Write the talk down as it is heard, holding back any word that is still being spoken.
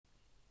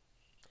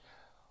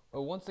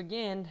But once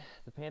again,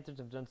 the Panthers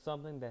have done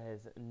something that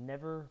has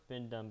never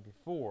been done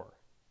before.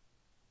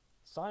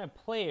 Sign a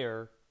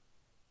player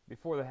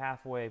before the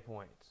halfway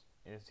point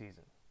in a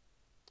season.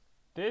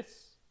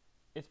 This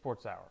is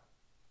Sports Hour.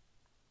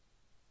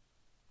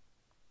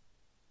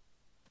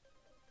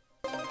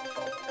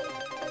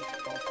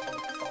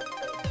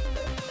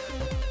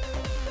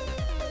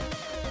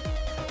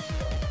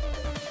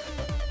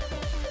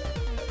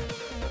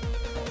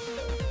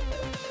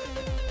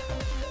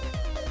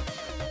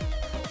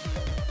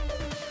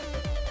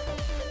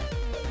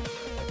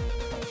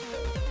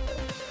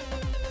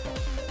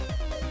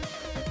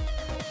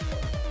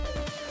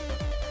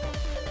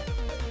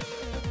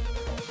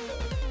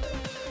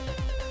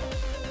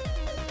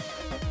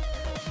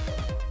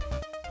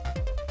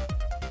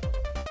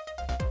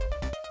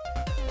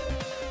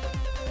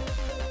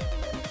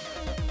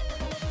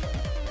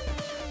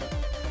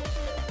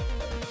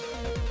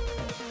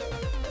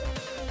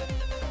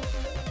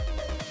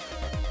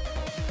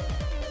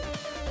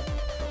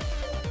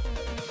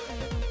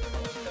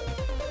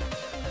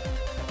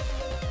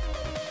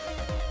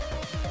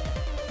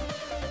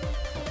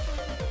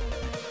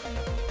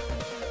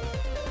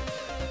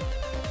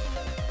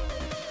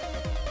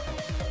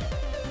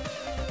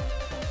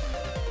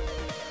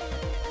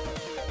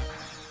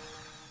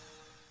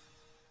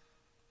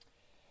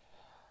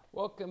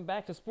 Welcome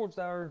back to Sports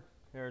Hour.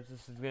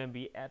 This is going to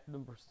be at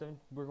number 7.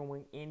 We're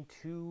going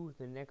into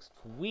the next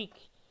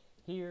week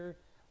here.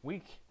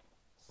 Week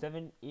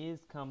 7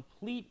 is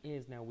complete. It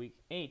is now week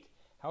 8.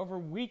 However,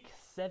 week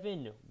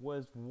 7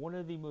 was one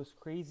of the most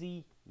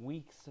crazy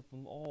weeks of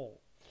them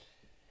all.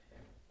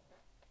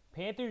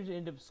 Panthers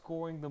ended up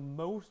scoring the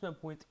most amount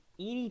of points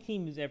any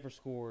team has ever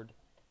scored.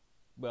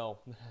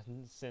 Well,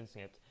 since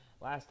it.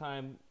 Last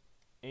time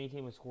any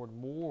team has scored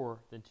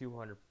more than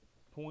 200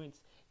 points,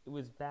 it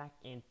was back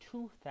in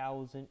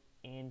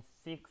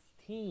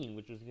 2016,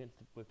 which was against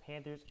the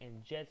Panthers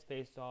and Jets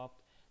faced off.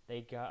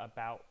 They got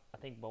about, I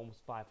think,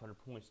 almost 500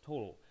 points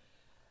total.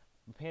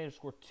 The Panthers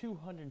scored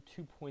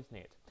 202 points in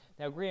it.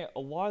 Now, granted, a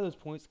lot of those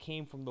points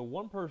came from the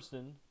one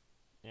person,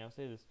 and I'll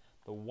say this,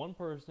 the one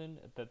person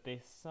that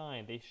they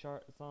signed,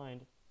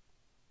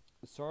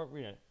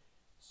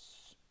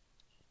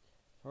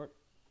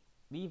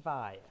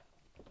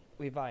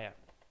 Livva.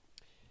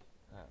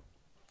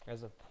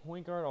 As a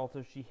point guard,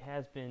 also, she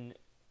has been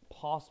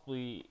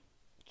possibly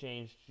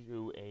changed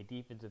to a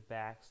defensive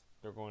backs.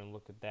 They're going to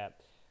look at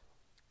that.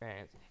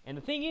 And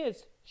the thing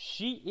is,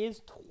 she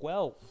is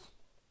 12.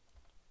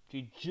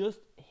 She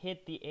just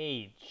hit the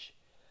age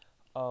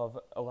of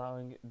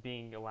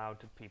being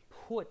allowed to be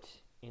put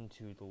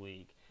into the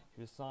league.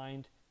 She was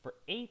signed for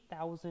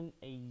 $8,000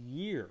 a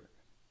year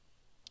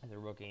as a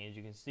rookie. As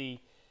you can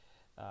see,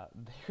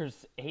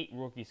 there's 8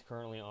 rookies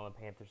currently on the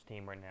Panthers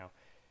team right now,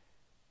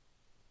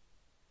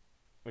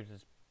 which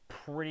is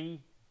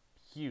pretty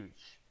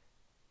huge.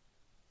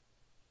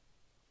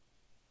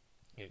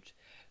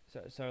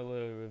 So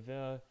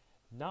Livva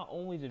not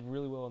only did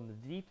really well on the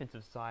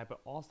defensive side,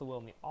 but also well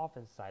on the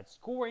offensive side,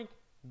 scoring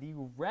the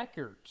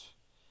record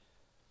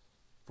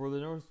for the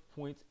most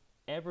points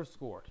ever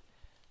scored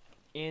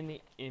in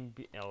the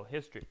NBL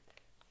history.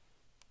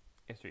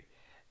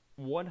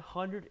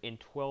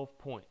 112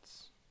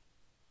 points,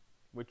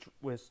 which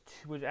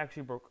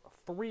actually broke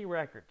 3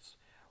 records.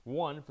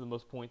 One for the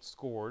most points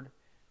scored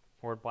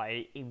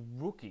by a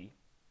rookie,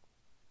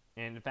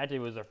 and the fact that it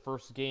was their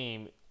first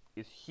game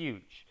is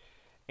huge,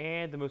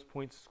 and the most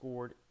points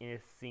scored in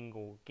a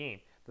single game.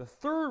 The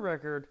third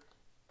record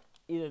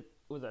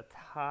was a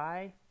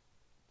tie,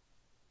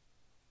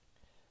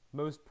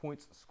 most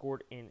points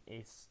scored in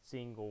a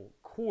single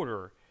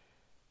quarter,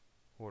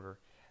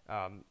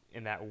 and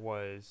that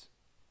was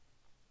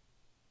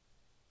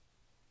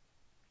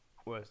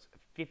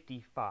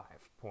 55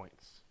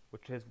 points,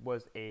 which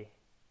was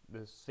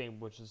the same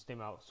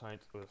amount of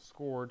times it was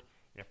scored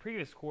in a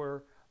previous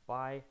quarter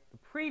by the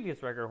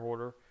previous record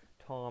holder,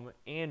 Tom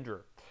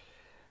Andrew.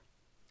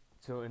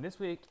 So in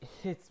this week,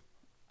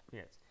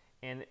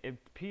 and it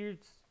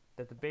appears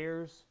that the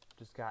Bears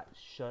just got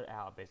shut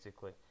out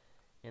basically.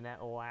 In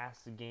that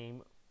last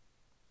game,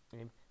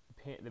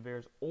 the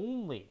Bears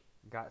only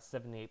got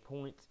 78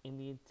 points in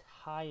the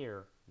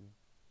entire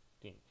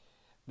game.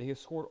 They have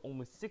scored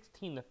only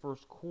 16 in the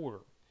first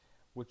quarter,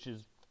 which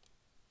is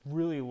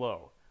really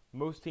low.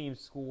 Most teams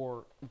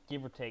score,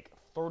 give or take,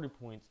 30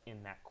 points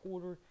in that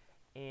quarter,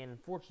 and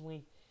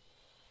unfortunately,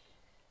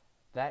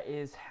 that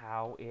is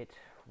how it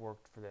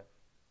worked for them.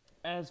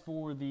 As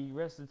for the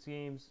rest of the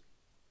games,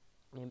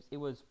 it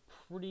was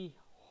pretty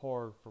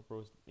hard for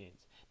both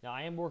teams. Now,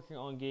 I am working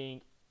on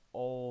getting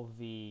all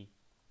the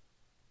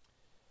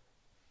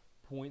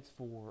points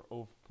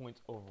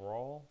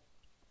overall.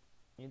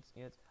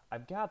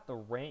 I've got the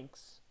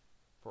ranks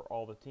for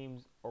all the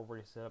teams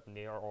already set up, and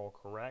they are all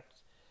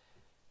correct,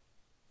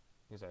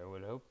 because I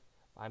would hope.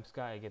 I'm just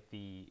gotta get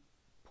the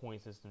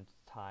point system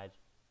tied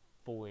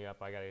fully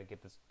up. I gotta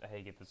get this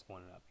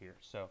one up here.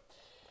 So,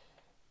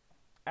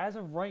 as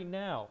of right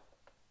now,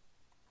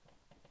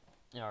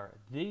 All right,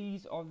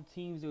 these are the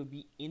teams that would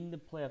be in the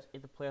playoffs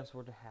if the playoffs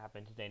were to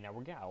happen today. Now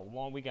we got a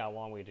long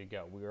way to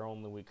go.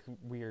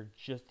 We are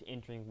just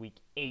entering week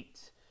 8,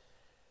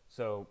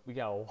 so we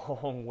got a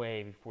long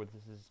way before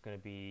this is going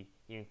to be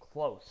even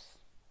close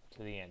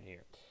to the end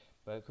here.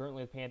 But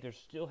currently, the Panthers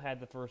still had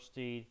the first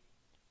seed,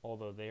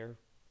 although they're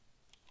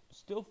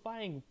still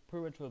fighting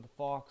pretty much with the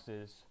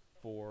Foxes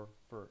for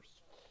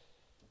first.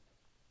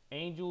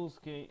 Angels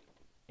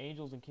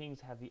and Kings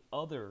have the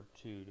other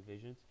 2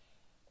 divisions.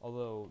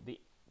 Although the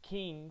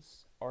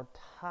Kings are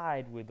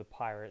tied with the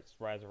Pirates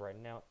right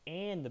now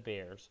and the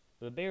Bears.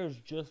 But the Bears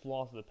just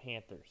lost to the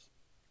Panthers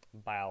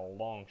by a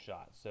long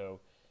shot. So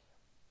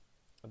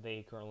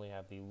they currently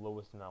have the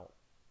lowest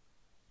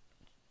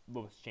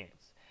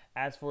chance.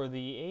 As for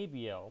the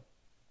ABL,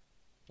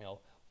 we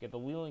get the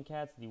Leland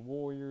Cats, the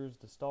Warriors,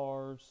 the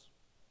Stars,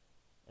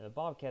 and the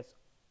Bobcats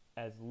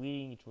as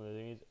leading each one of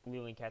these.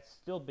 Leland Cats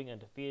still being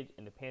undefeated,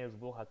 and the Panthers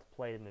will have to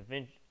play them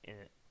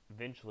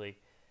eventually.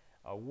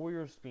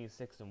 Warriors being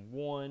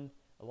 6-1,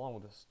 along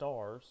with the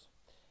Stars,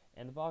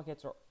 and the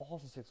Bobcats are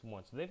also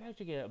 6-1, so they've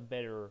actually got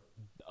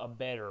a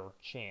better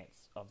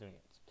chance of doing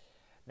it.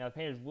 Now the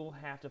Panthers will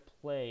have to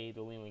play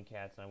the Leland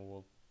Cats, and I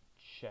will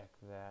check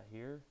that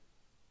here.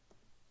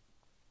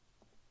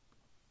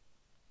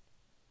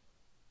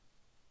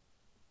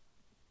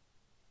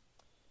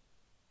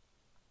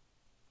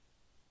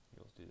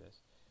 Let's do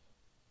this.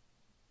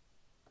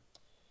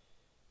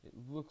 It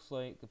looks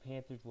like the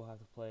Panthers will have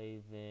to play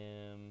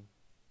them.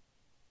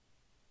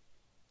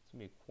 It's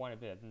going to be quite a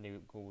bit. I think they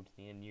go to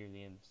the end, near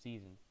the end of the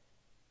season.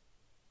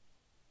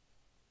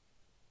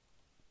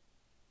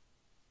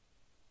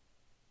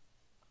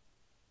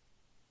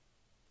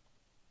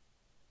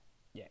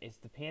 Yeah, it's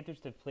the Panthers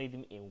that play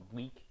them in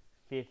week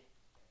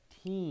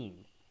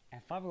 15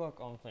 at 5 o'clock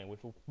on Flame,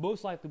 which will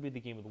most likely be the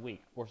game of the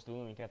week. Of course, the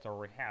Leland Cats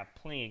already have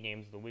plenty of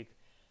games of the week,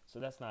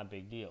 so that's not a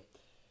big deal.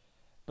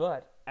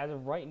 But as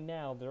of right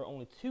now, there are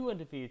only 2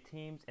 undefeated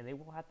teams, and they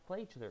will have to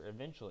play each other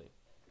eventually.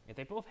 If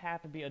they both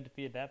happen to be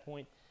undefeated at that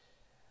point.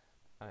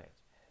 Alright.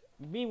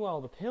 Meanwhile,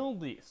 the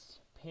penalties.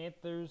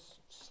 Panthers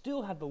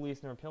still have the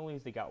least number of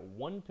penalties. They got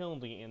 1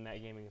 penalty in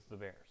that game against the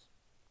Bears.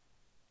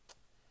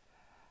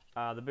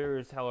 The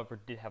Bears, however,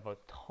 did have a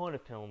ton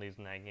of penalties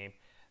in that game.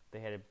 They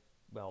had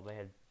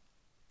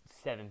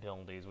 7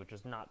 penalties, which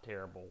is not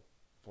terrible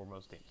for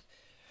most teams.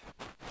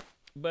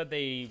 But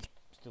they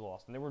still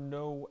lost, and there were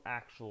no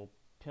actual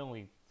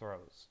penalty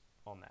throws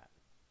on that.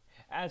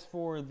 As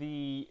for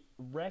the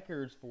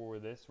records for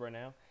this right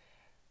now,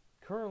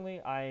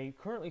 I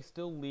currently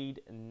still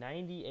lead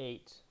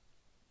 98,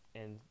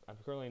 and I'm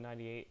currently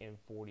 98 and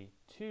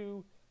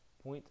 42.7.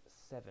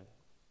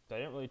 So I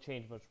didn't really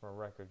change much from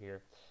my record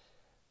here.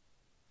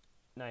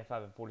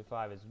 95 and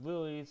 45 is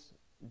Lily's.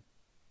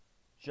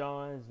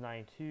 John is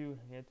 92.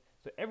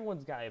 So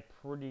everyone's got a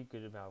pretty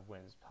good amount of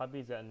wins.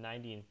 Puppy's got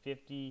 90 and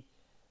 50.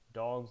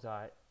 Dog's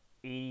got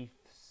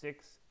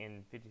 86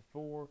 and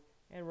 54.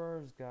 And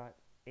Runner's got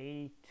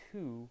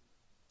 82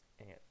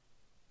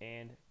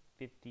 and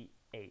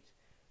 58.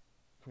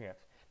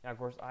 Now, of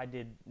course, I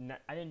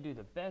didn't do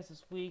the best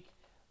this week.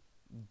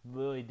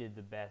 Lily did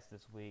the best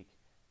this week.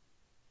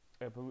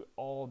 But we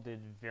all did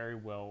very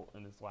well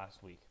in this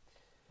last week.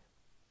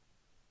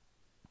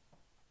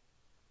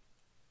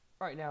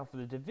 Right now, for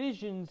the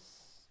divisions,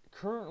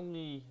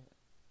 currently,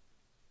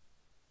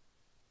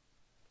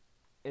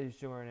 it is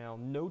showing right now,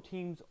 no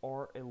teams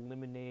are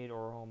eliminated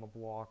or on the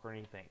block or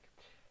anything.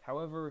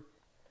 However,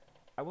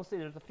 I will say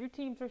there's a few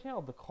teams right now.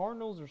 The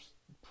Cardinals are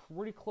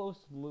pretty close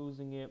to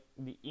losing it.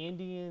 The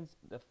Indians,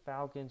 the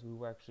Falcons,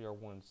 who actually are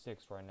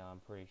 1-6 right now,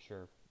 I'm pretty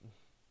sure.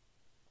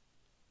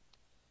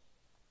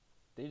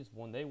 They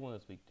won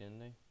this week, didn't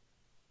they?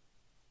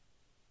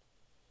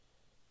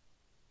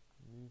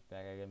 Move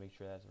back, I gotta make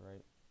sure that's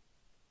right.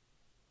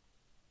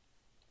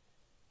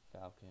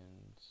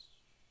 Falcons.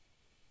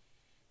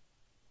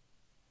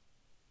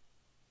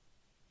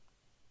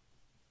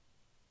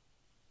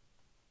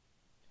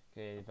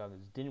 Okay, the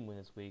Falcons didn't win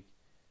this week.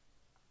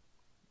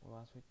 Or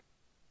last week.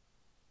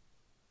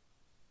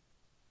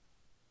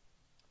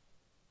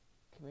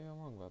 Okay, maybe I'm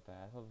wrong about that.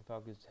 I thought the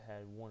Falcons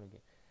had won again.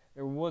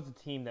 There was a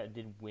team that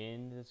did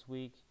win this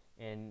week,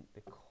 and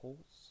the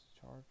Colts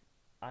charge.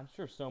 I'm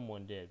sure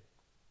someone did.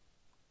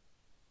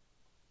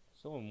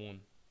 Someone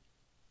won.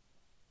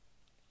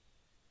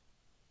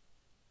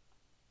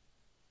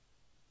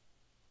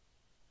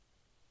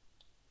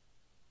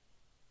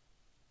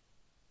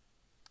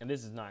 And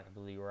this is not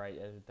completely right.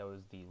 That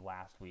was the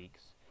last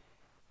week's.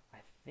 I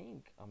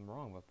think I'm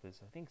wrong about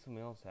this. I think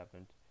something else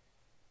happened.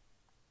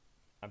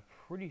 I'm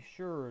pretty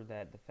sure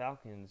that the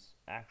Falcons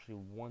actually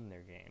won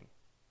their game.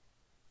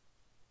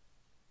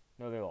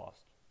 No, they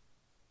lost.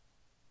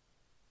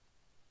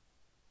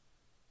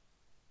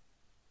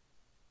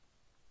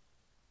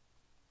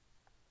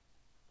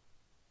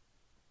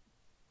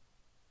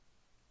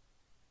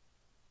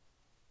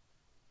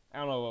 I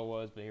don't know what it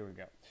was, but here we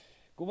go.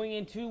 Going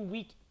into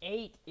week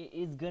 8, it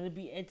is going to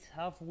be a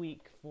tough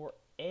week for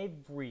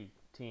every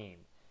team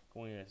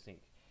going into this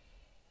week.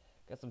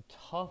 Got some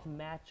tough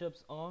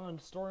matchups on.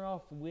 Starting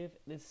off with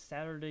this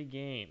Saturday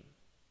game.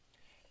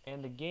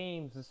 And the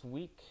games this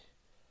week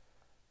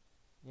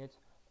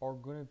are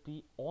going to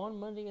be on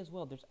Monday as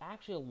well. There's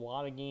actually a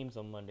lot of games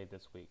on Monday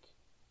this week.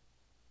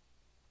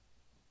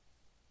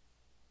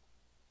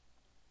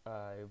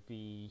 It'll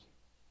be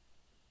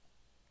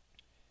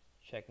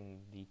checking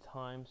the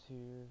times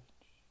here.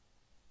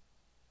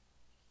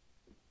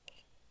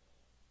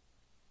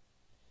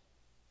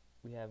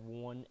 We have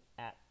one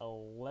at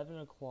 11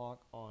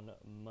 o'clock on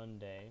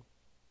Monday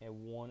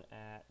and one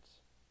at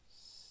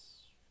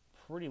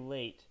pretty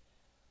late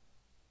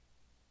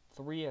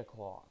 3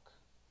 o'clock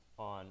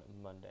on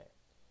Monday,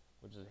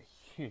 which is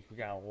huge. We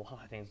got a lot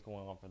of things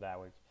going on for that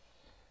week.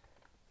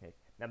 Okay.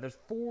 Now there's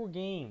 4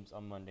 games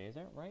on Monday. Is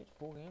that right?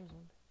 4 games on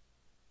Monday?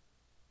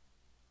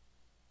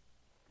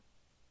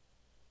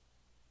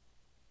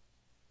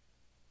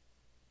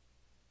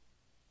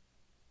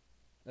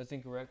 That's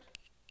incorrect.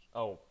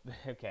 Oh,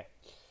 okay.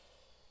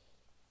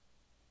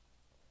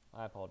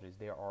 My apologies.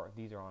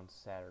 These are on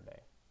Saturday.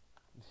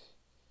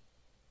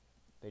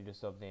 They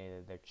just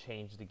updated. They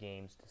changed the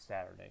games to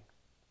Saturday.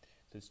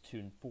 So it's 2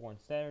 and 4 on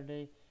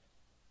Saturday,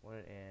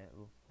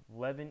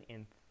 11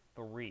 and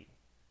 3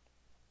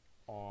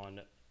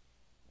 on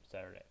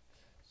Saturday.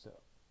 So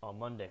on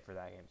Monday for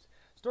that games.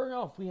 Starting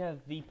off, we have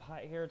the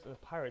Pirates.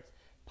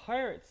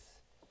 Pirates.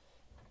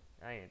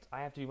 I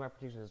have to do my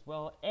predictions as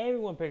well.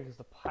 Everyone picks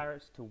the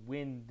Pirates to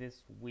win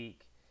this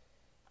week.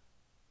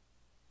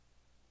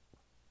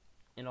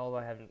 And although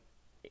I haven't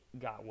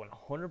got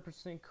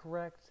 100%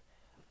 correct,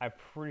 I'm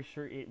pretty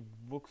sure it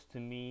looks to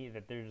me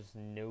that there's just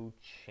no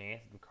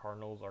chance the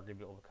Cardinals are going to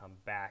be able to come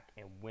back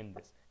and win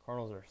this.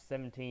 Cardinals are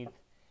 17th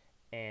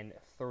and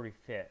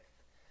 35th.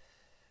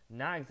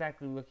 Not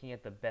exactly looking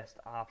at the best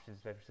options,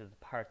 especially since the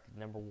Pirates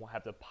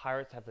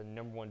have the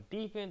number 1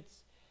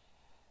 defense.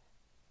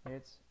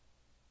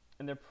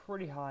 And they're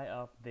pretty high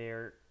up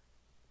there.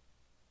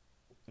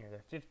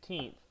 They're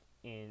 15th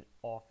in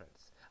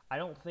offense. I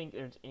don't think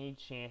there's any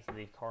chance that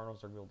the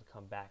Cardinals are going to be able to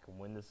come back and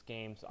win this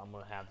game, so I'm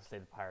going to have to say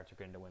the Pirates are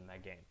going to win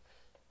that game.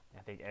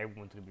 I think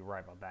everyone's going to be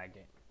right about that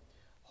game.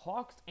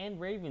 Hawks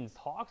and Ravens.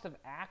 Hawks have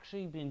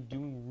actually been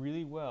doing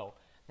really well.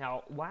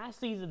 Now,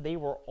 last season they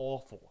were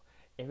awful.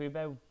 If we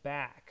go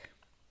back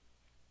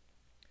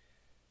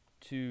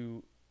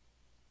to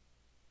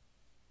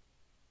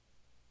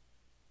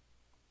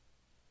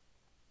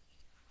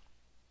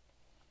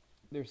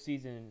their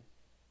season,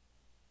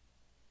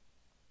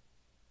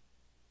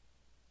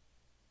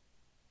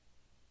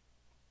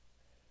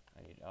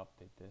 I need to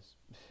update this.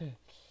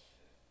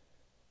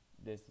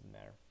 This doesn't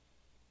matter.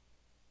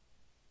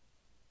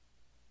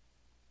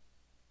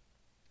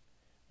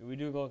 If we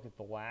do look at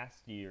the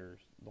last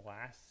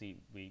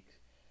weeks,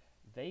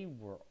 they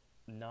were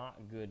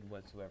not good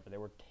whatsoever. They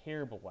were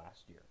terrible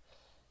last year.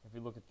 If we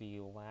look at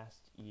the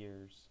last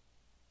year's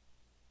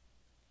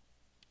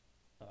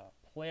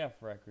playoff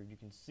record, you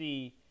can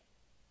see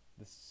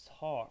the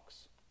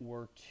Hawks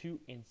were 2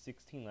 and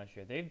 16 last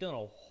year. They've done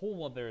a whole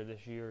lot better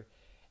this year,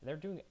 and they're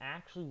doing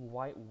actually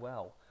quite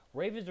well.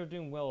 Ravens are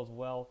doing well as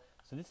well,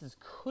 so this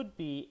could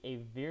be a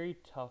very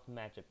tough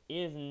matchup. It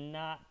is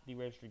not the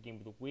registered game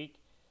of the week.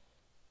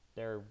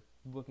 They're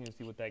looking to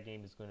see what that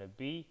game is going to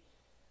be.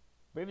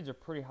 Ravens are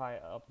pretty high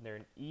up there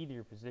in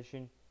either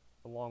position,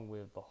 along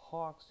with the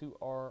Hawks, who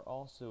are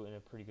also in a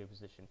pretty good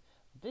position.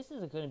 This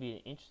is going to be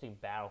an interesting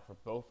battle for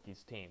both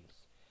these teams.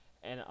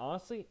 And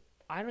honestly,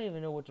 I don't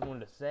even know what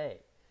to say.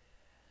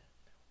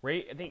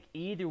 I think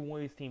either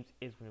one of these teams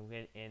is going to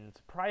win, and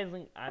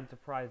surprisingly, I'm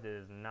surprised it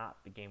is not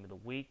the game of the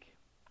week.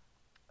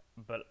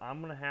 But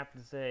I'm going to have to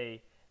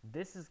say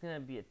this is going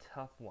to be a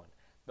tough one.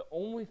 The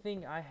only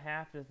thing I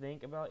have to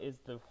think about is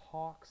the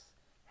Hawks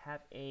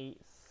have a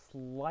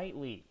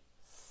slightly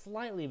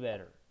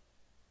better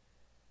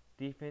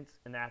defense,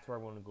 and that's where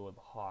I want to go with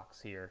the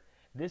Hawks here.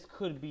 This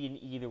could be an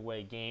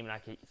either-way game, and I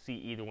can see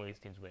either one of these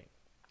teams winning.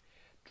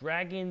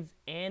 Dragons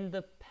and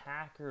the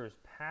Packers.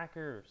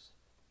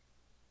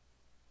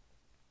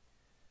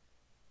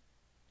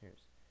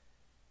 Here's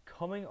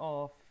coming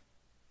off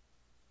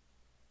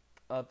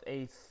of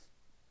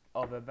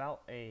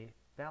about a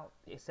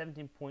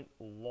 17-point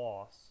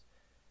loss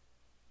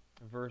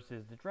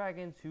versus the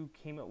Dragons, who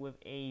came up with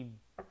a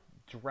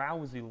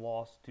drowsy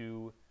loss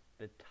to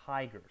the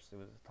Tigers. It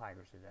was the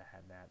Tigers who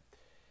had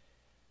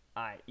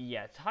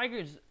that.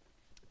 Tigers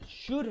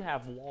should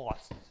have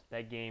lost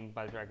that game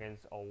by the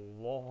Dragons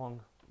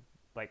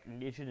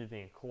it shouldn't have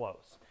been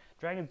close.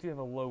 Dragons do have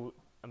a low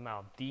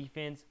amount of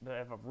defense, but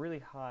have a really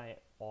high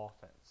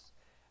offense.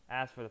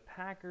 As for the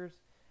Packers,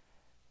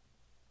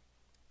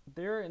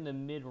 they're in the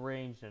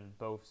mid-range on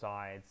both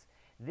sides.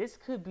 This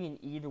could be an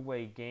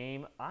either-way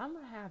game. I'm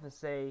gonna have to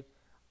say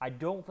I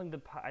don't think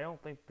the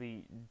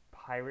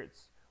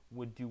Pirates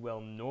would do well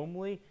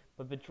normally,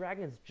 but the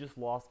Dragons just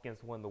lost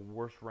against one of the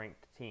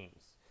worst-ranked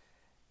teams.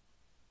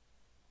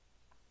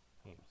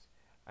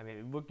 I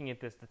mean, looking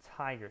at this, the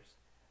Tigers,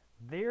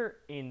 they're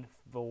in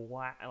the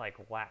last,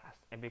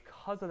 and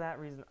because of that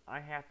reason, I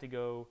have to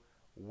go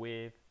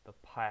with the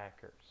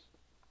Packers.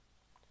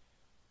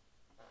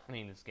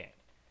 winning this game.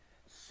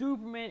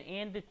 Superman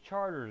and the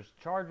Chargers.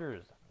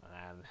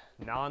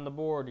 Not on the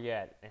board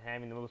yet, and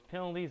having the most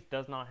penalties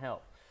does not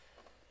help.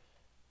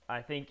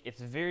 I think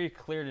it's very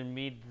clear to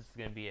me that this is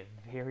going to be a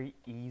very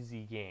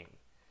easy game.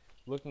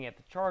 Looking at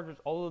the Chargers,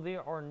 although they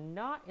are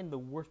not in the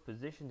worst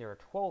position, they are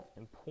 12th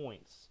in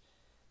points.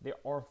 They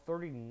are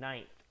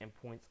 39th in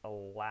points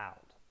allowed.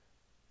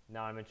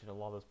 Now I mentioned a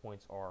lot of those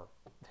points are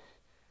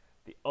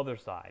the other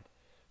side.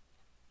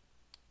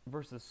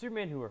 Versus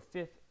Superman, who are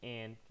 5th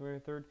and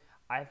 3rd.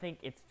 I think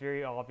it's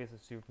very obvious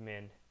that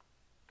Superman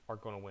are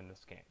going to win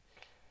this game.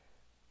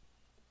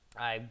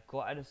 I'm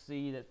glad to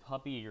see that,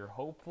 Puppy, you're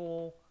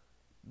hopeful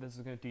this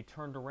is going to be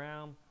turned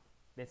around.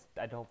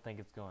 I don't think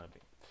it's going to be.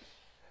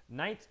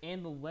 Knights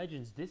and the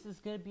Legends. This is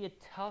going to be a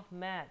tough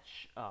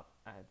matchup.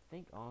 I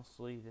think,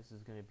 honestly, this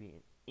is going to be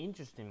an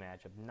interesting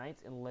matchup.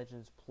 Knights and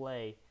Legends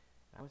play.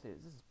 I would say,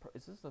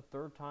 is this the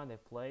third time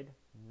they've played?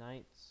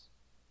 Knights,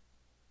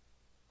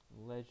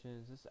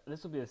 Legends.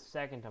 This will be the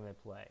second time they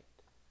played,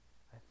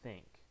 I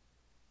think.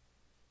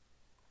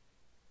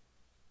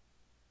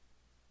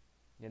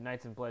 Yeah,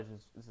 Knights and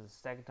Legends. This is the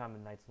second time the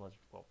Knights and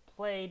Legends will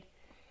played,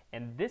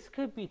 and this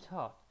could be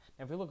tough.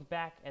 Now, if we look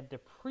back at the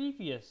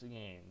previous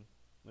game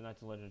when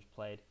Knights and Legends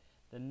played,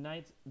 the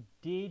Knights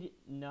did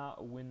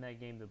not win that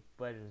game. The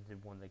Legends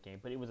did win that game,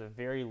 but it was a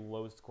very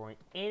low scoring,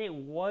 and it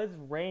was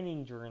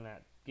raining during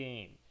that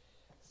game.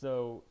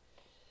 So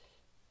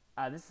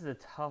this is a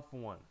tough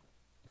one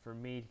for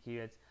me to keep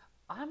it.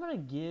 I'm gonna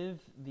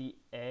give the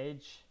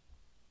edge.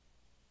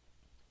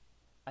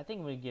 I think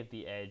I'm gonna give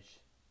the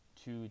edge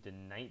to the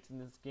Knights in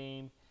this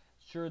game.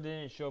 Sure, they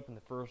didn't show up in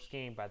the first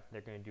game, but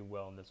they're gonna do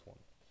well in this one.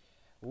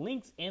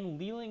 Lynx and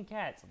Leland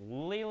Cats.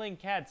 Leland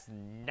Cats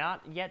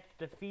not yet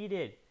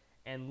defeated,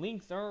 and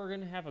Lynx are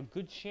going to have a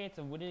good chance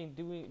of winning,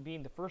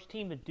 being the first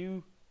team to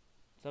do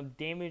some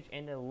damage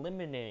and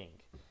eliminating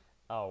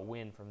a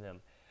win from them.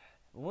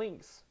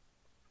 Lynx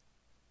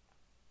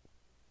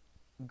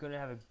going to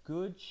have a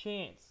good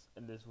chance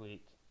this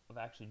week of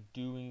actually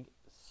doing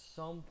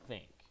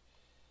something.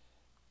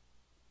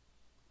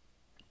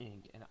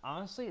 And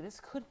honestly, this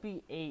could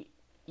be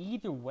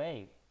either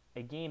way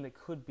a game that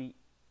could be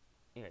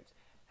in it.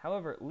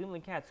 However,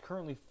 Leland Cats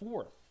currently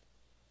 4th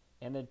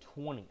and then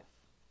 20th.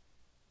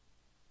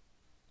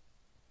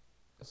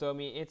 So I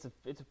mean, it's a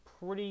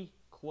pretty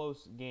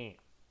close game.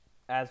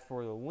 As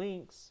for the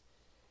Lynx,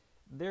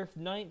 they're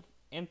 9th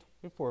and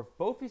 4th.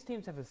 Both these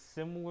teams have a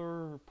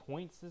similar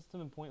point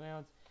system and point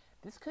layouts.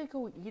 This could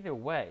go either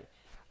way.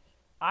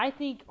 I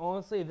think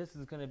honestly, this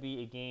is going to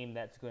be a game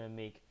that's going to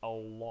make a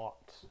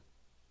lot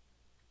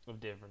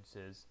of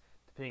differences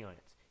depending on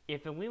it.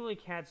 If the Leland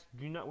Cats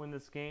do not win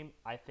this game,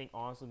 I think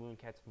honestly Leland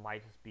Cats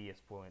might just be a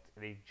spoilance.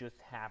 They just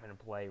happen to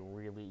play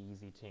really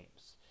easy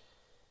teams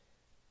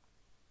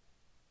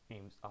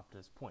up to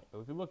this point. But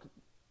if you look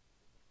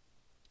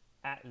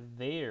at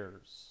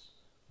theirs,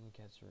 Leland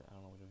Cats are, I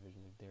don't know what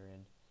division they're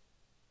in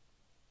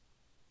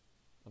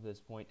up to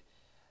this point.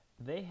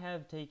 They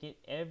have taken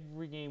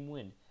every game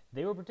win.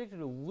 They were predicted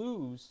to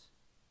lose,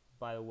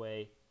 by the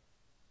way,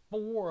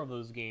 4 of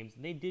those games.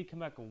 And they did come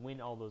back and win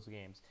all those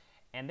games.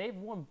 And they've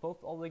won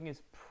all the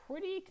games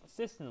pretty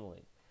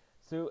consistently.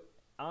 So,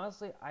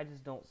 honestly, I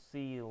just don't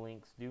see the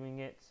Lynx doing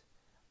it.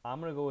 I'm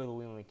going to go with the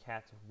Leland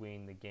Cats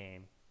winning the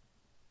game.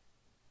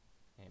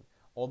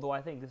 Although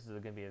I think this is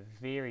going to be a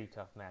very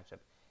tough matchup.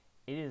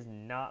 It is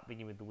not the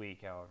game of the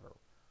week, however.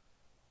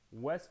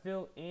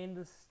 Westville and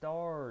the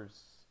Stars.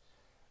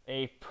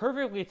 A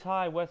perfectly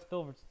tied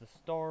Westville versus the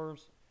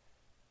Stars.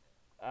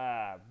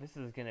 This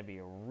is going to be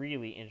a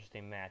really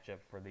interesting matchup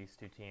for these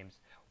two teams.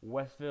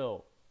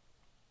 Westville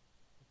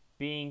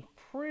being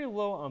pretty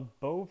low on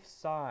both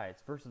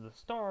sides versus the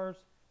Stars,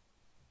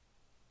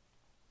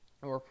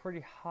 who are pretty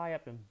high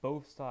up in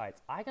both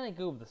sides. I'm going to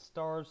go with the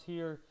Stars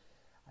here.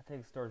 I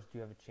think the Stars do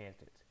have a chance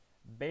at it.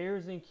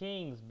 Bears and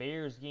Kings.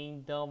 Bears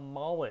getting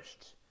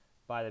demolished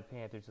by the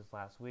Panthers this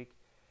last week.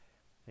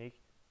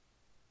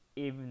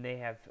 Even they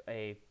have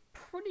a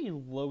pretty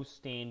low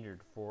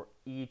standard for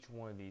each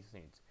one of these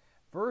things.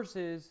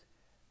 Versus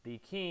the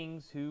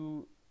Kings,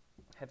 who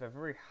have a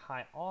very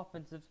high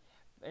offensive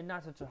and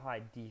not such a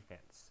high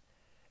defense.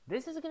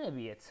 This is going to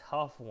be a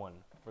tough one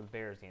for the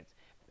Bears against.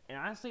 And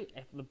honestly,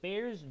 if the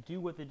Bears do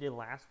what they did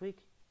last week,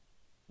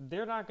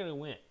 they're not going to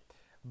win.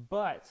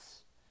 But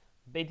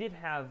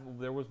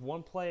there was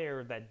one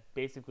player that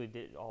basically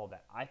did all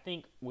that. I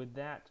think with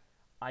that,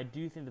 I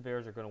do think the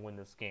Bears are going to win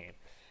this game.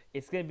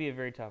 It's going to be a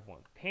very tough one.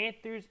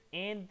 Panthers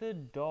and the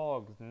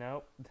Dogs.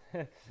 Nope.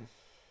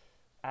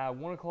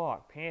 1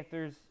 o'clock.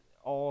 Panthers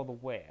all the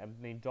way. I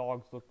mean,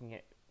 Dogs looking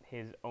at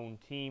his own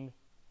team.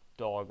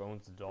 Dog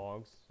owns the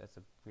Dogs. That's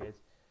a weird.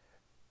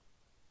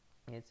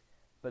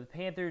 But the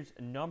Panthers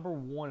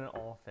 #1 in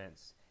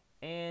offense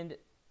and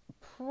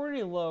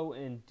pretty low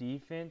in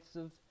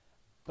defensive.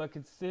 But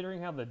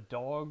considering how the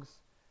Dogs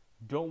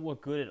don't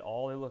look good at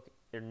all,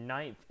 they're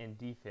 9th in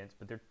defense,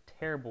 but they're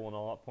terrible in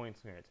all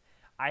points clearance.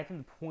 I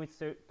think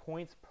the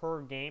points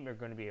per game are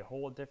going to be a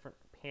whole different.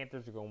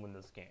 Panthers are going to win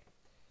this game.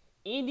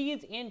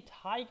 Indians and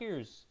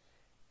Tigers.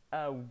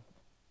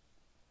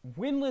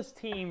 winless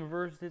team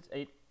versus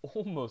a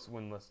almost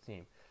winless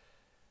team.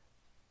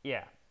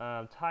 Yeah,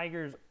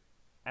 Tigers,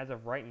 as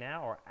of right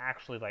now, are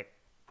actually like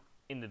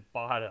in the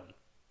bottom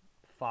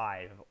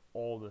 5 of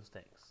all those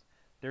things.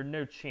 They're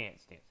no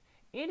chance teams.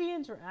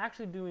 Indians are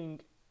actually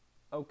doing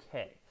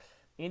okay.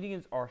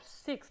 Indians are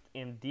 6th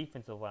in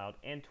defense allowed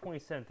and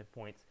 27th in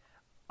points.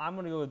 I'm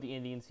going to go with the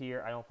Indians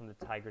here. I don't think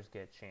the Tigers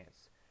get a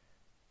chance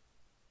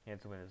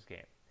to win this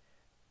game.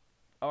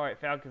 All right,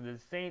 Falcons and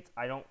Saints.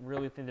 I don't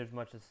really think there's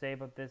much to say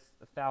about this.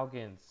 The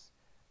Falcons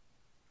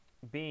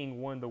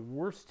being one of the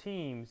worst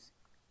teams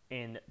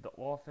in the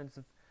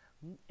offensive,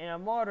 and a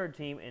moderate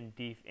team in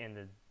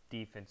the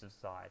defensive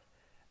side.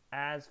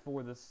 As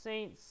for the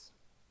Saints,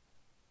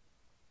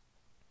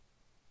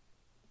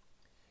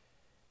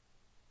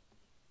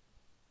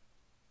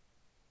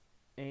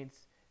 the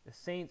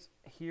Saints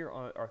here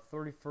are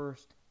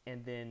 31st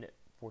and then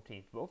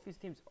 14th. Both these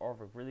teams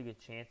offer really good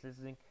chances,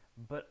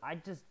 but I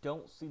just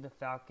don't see the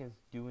Falcons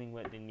doing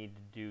what they need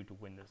to do to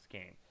win this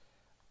game.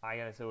 I'm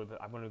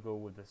going to go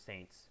with the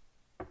Saints.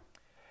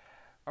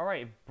 All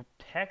right,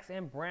 Tex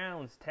and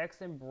Browns. Tex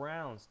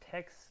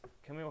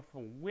coming off a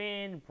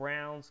win.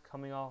 Browns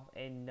coming off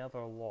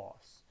another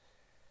loss.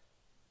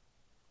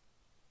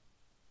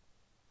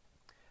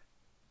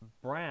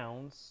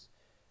 Browns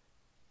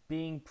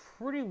being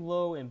pretty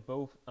low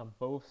on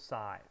both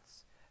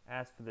sides.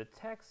 As for the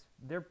Tex,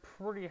 they're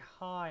pretty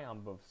high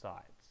on both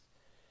sides.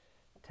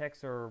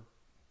 Tex are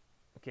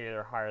okay;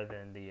 they're higher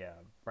than the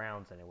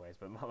Browns, anyways,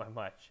 but not by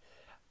much.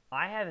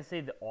 I have to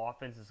say the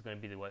offense is going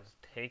to be the one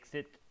that takes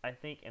it. I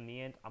think in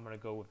the end, I'm going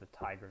to go with the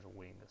Tigers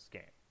winning this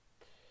game.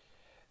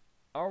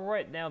 All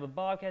right, now the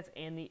Bobcats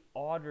and the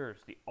Otters.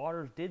 The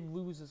Otters did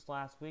lose this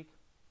last week.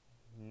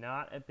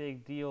 Not a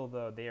big deal,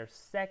 though. They are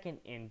 2nd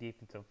in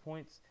defensive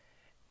points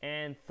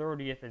and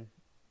 30th in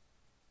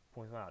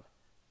points allowed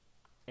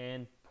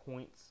and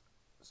points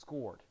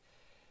scored.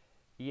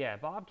 Yeah,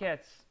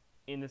 Bobcats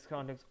in this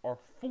context are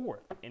 4th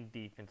in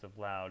defensive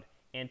allowed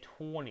and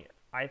 20th.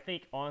 I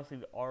think, honestly,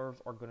 the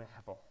Otters are going to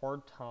have a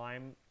hard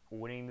time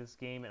winning this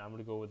game, and I'm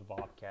going to go with the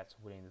Bobcats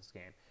winning this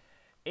game.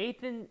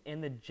 8th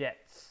in the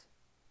Jets.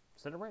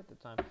 Said it right at the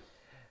time.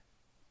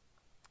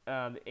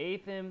 The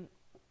 8th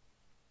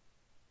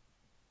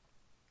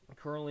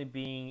currently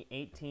being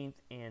 18th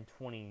and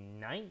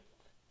 29th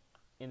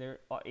in their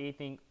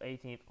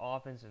 18th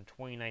offense and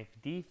 29th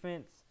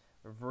defense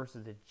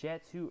versus the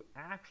Jets, who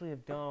actually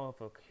have done off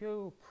a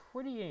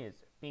pretty games,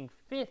 being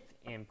 5th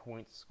in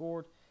points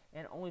scored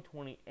and only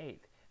 28th.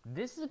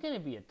 This is going to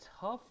be a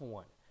tough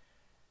one.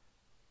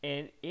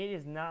 And it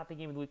is not the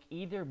game of the week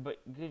either, but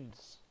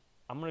goodness,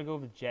 I'm going to go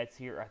with the Jets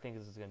here. I think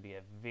this is going to be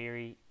a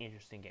very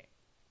interesting game.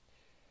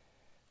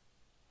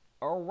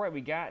 All right,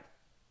 we got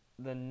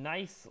the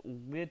nice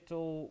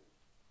little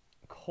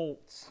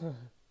Colts,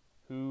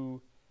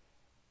 who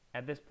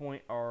at this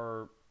point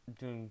are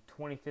doing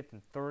 25th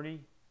and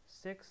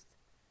 36th,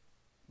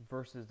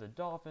 versus the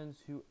Dolphins,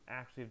 who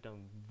actually have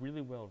done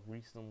really well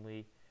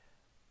recently.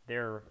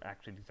 They're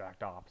actually the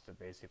exact opposite,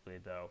 basically,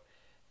 though.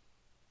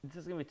 This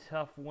is going to be a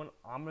tough one.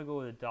 I'm going to go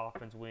with the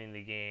Dolphins winning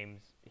the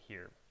games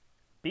here.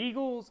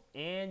 Beagles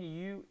and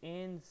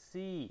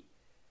UNC.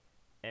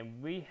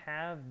 And we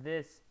have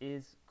this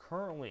is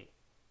currently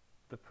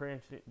the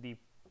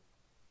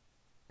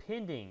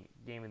pending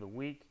game of the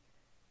week.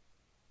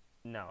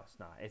 No, it's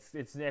not.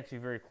 It's actually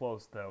very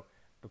close, though.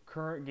 The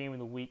current game of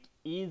the week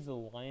is the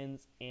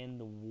Lions and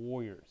the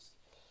Warriors,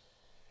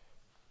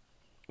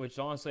 which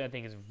honestly I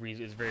think is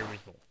very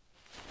reasonable.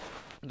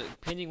 The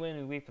pending win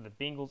of the week for the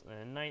Bengals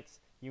and the Knights,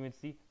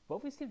 UNC,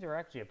 both these teams are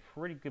actually a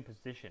pretty good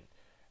position.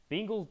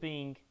 Bengals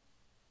being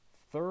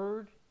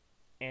 3rd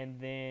and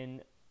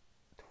then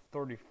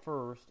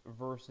 31st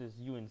versus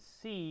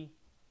UNC,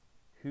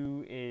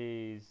 who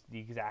is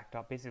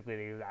basically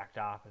the exact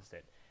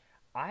opposite.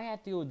 I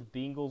have to go with the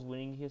Bengals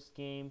winning this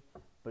game,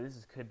 but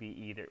could be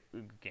either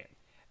game.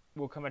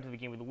 We'll come back to the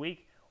game of the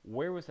week.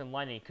 Werewolves and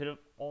Lightning could have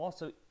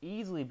also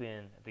easily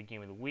been the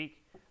game of the week.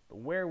 The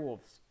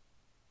Werewolves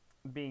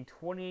being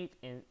 28th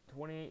and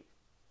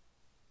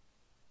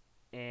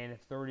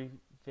 35th.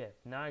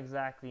 Not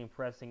exactly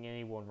impressing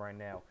anyone right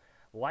now.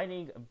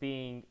 Lightning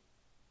being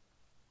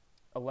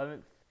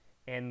 11th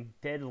and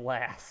dead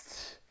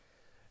last.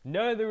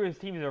 None of those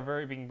teams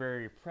are being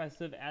very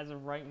impressive as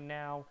of right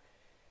now.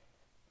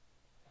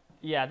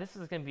 Yeah, this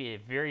is going to be a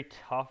very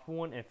tough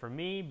one, and for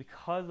me,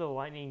 because of the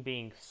Lightning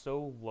being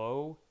so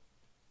low,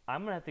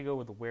 I'm going to have to go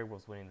with the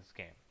Werewolves winning this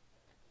game.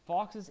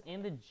 Foxes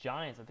and the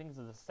Giants. I think this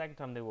is the second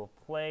time they will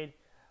have played.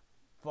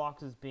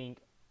 Foxes being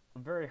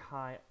very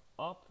high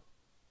up,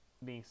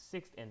 being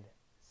 6th and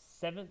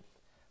 7th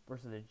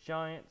versus the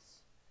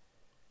Giants,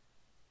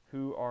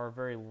 who are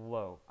very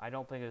low. I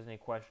don't think there's any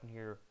question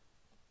here.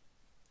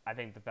 I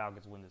think the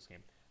Falcons win this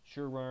game.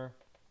 Sure runner,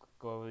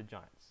 go with the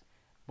Giants.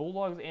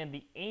 Bulldogs and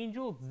the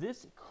Angels.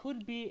 This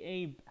could be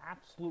a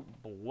absolute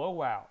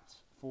blowout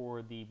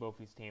for both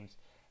these teams.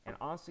 And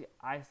honestly,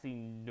 I see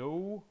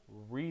no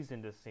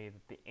reason to say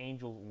that the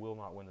Angels will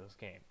not win this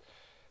game.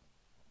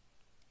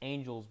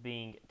 Angels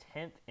being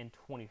 10th and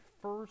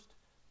 21st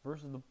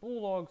versus the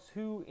Bulldogs,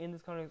 who in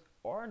this context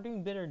are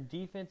doing better in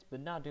defense but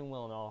not doing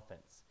well in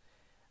offense.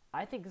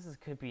 I think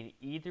could be an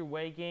either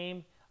way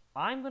game.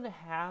 I'm gonna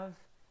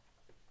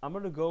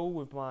go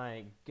with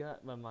my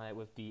gut,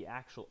 with the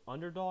actual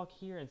underdog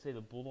here, and say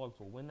the Bulldogs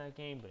will win that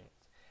game. But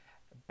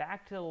it's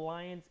back to the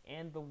Lions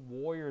and the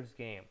Warriors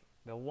game.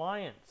 The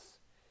Lions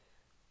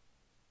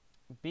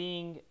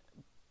being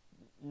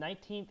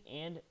 19th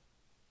and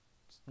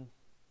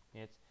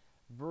it's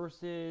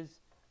versus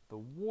the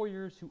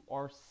Warriors, who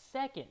are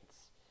 2nd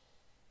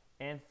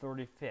and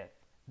 35th.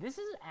 This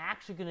is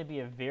actually going to be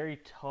a very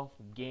tough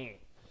game,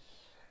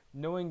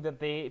 knowing that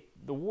the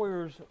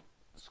Warriors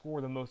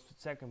score the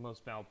second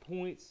most amount of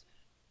points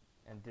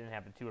and didn't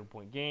have a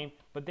 200-point game,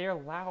 but they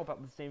allow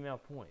about the same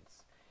amount of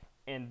points.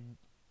 And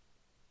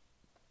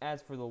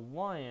as for the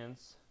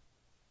Lions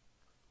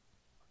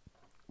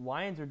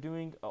are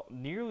doing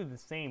nearly the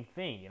same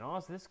thing. And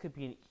honestly, this could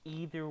be an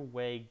either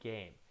way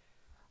game.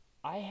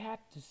 I have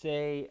to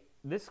say,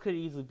 this could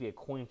easily be a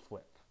coin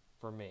flip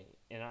for me.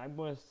 And I'm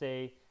going to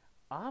say,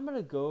 I'm going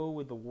to go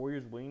with the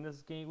Warriors winning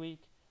this game week,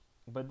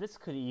 but this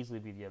could easily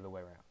be the other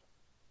way around.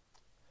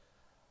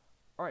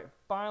 All right,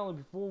 finally,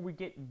 before we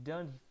get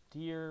done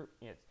here,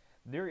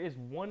 there is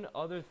one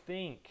other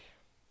thing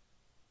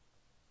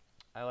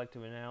I like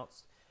to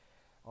announce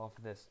off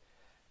of this.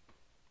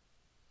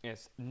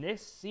 Yes,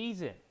 next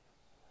season,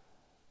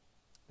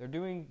 we're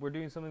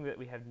doing something that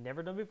we have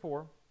never done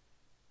before,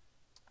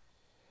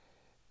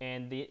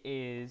 and it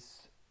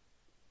is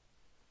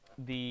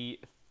the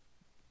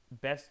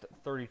best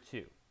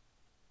 32.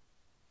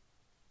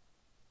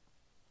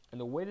 And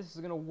the way this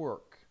is going to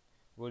work,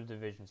 we'll go to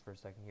divisions for a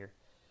second here,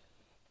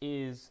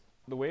 is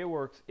the way it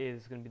works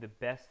is going to be the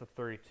best of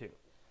 32.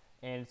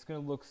 And it's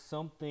going to look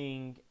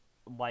something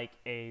like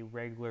a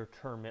regular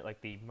tournament,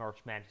 like the March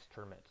Madness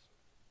tournament.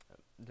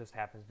 It just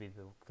happens to be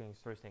the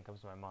first thing that comes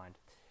to my mind.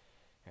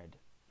 And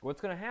what's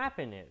going to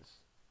happen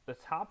is the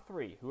top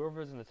three,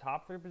 whoever is in the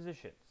top three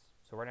positions,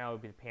 so right now it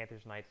would be the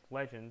Panthers, Knights,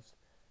 Legends,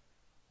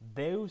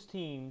 those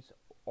teams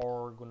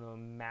are going to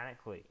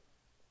automatically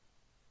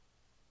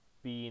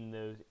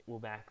will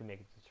automatically make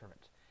it to the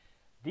tournament.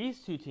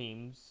 These two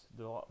teams,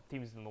 the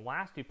teams in the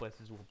last two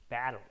places, will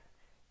battle,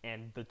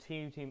 and the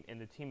team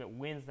that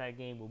wins that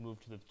game will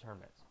move to the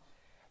tournament.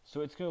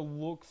 So it's going to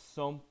look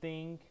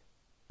something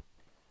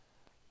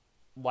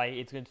like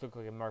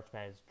a March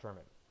Madness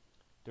tournament.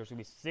 There's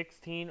going to be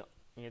 16,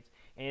 and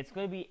it's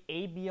going to be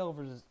ABL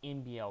versus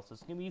NBL, so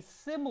it's going to be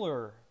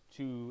similar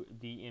to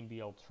the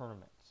NBL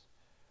tournament.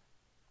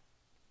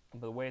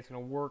 But the way it's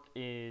going to work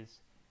is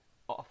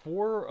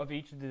 4 of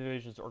each of the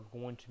divisions are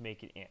going to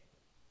make it in.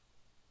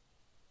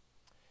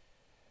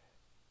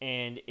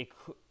 And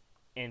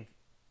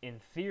in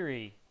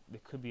theory,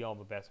 it could be all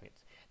the best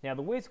meets. Now,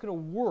 the way it's going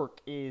to work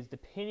is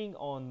depending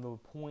on the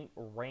point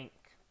rank.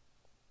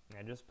 And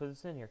I just put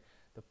this in here.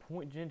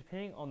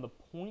 Depending on the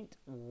point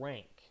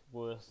rank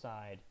will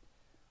decide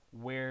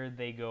where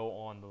they go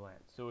on the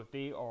list. So if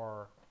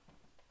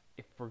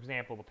for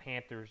example, the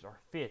Panthers are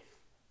 5th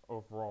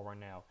overall right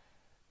now,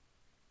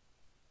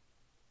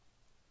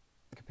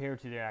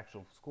 compared to their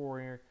actual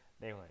scoring,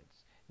 they win.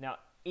 Now,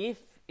 if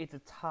it's a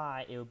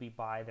tie, it will be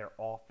by their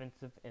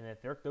offensive, and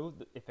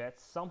if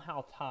that's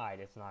somehow tied,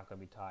 it's not going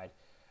to be tied.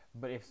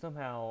 But if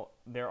somehow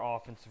their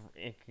offensive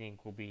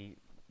instinct will be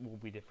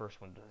the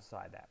first one to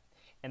decide that,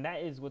 and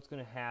that is what's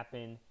going to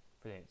happen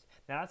for things.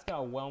 Now, that's got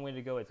a long way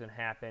to go. It's going to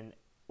happen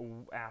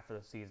after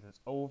the season is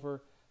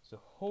over, so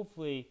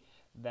hopefully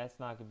that's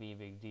not going to be a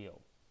big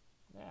deal.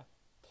 Yeah.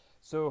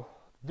 So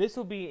this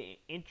will be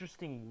an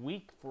interesting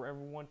week for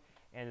everyone,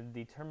 and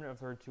the tournament of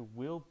 32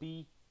 will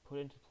be put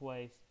into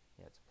place.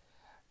 Yes.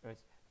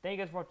 Anyways, thank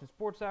you guys for watching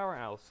Sports Hour,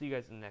 and I will see you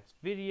guys in the next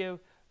video.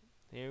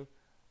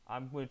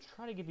 I'm going to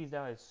try to get these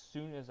out as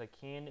soon as I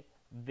can.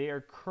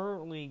 They're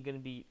currently going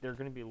to be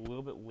a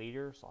little bit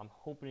later, so I'm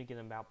hoping to get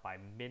them out by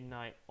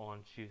midnight on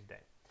Tuesday.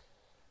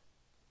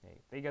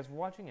 Hey, thank you guys for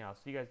watching, and I'll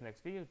see you guys in the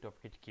next video. Don't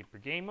forget to keep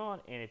your game on,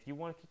 and if you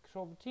want to keep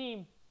control of the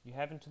team, you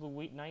have until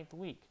the 9th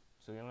week,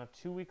 so you only have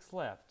 2 weeks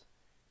left.